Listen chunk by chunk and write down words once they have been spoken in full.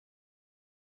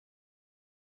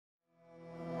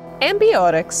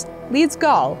Ambiorix leads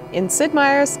Gaul in Sid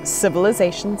Meier's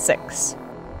Civilization 6.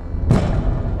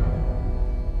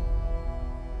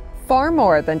 Far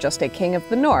more than just a king of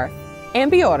the north,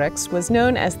 Ambiorix was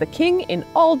known as the king in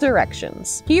all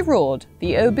directions. He ruled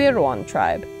the Ambiorix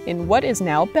tribe in what is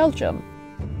now Belgium.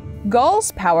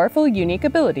 Gaul's powerful, unique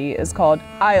ability is called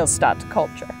Eilstadt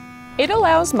culture. It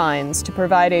allows mines to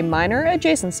provide a minor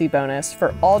adjacency bonus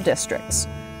for all districts,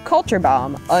 culture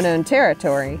bomb unowned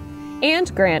territory,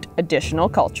 and grant additional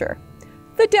culture.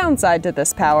 The downside to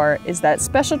this power is that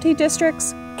specialty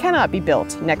districts cannot be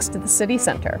built next to the city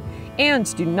center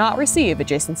and do not receive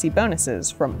adjacency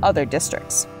bonuses from other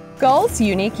districts. Gaul's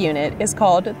unique unit is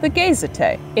called the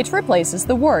Gauzite. It replaces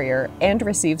the warrior and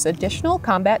receives additional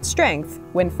combat strength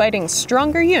when fighting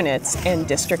stronger units and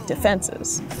district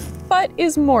defenses, but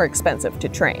is more expensive to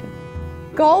train.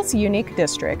 Gaul's unique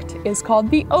district is called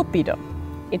the Oppidum.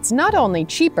 It's not only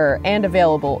cheaper and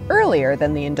available earlier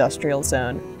than the industrial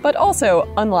zone, but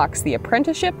also unlocks the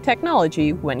apprenticeship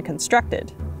technology when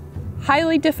constructed.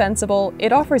 Highly defensible,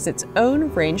 it offers its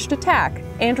own ranged attack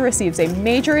and receives a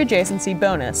major adjacency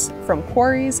bonus from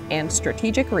quarries and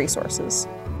strategic resources.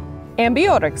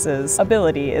 Ambiorix's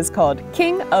ability is called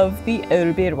King of the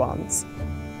Ambiorix.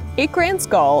 It grants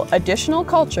Gaul additional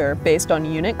culture based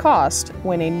on unit cost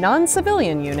when a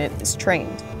non-civilian unit is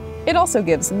trained. It also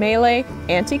gives melee,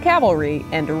 anti-cavalry,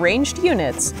 and ranged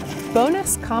units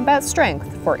bonus combat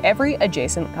strength for every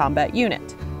adjacent combat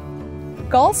unit.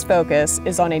 Gaul's focus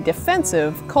is on a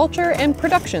defensive, culture and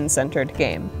production-centered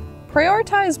game.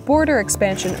 Prioritize border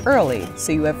expansion early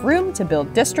so you have room to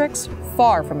build districts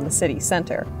far from the city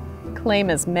center.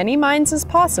 Claim as many mines as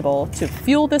possible to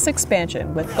fuel this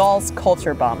expansion with Gaul's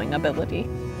culture bombing ability.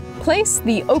 Place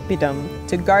the Oppidum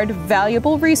to guard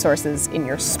valuable resources in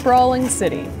your sprawling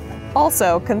city.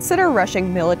 Also, consider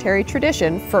rushing military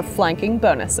tradition for flanking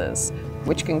bonuses,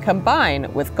 which can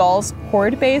combine with Gaul's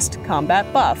horde-based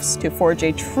combat buffs to forge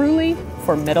a truly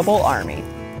formidable army.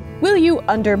 Will you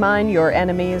undermine your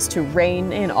enemies to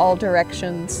reign in all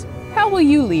directions? How will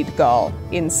you lead Gaul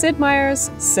in Sid Meier's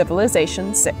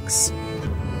Civilization 6?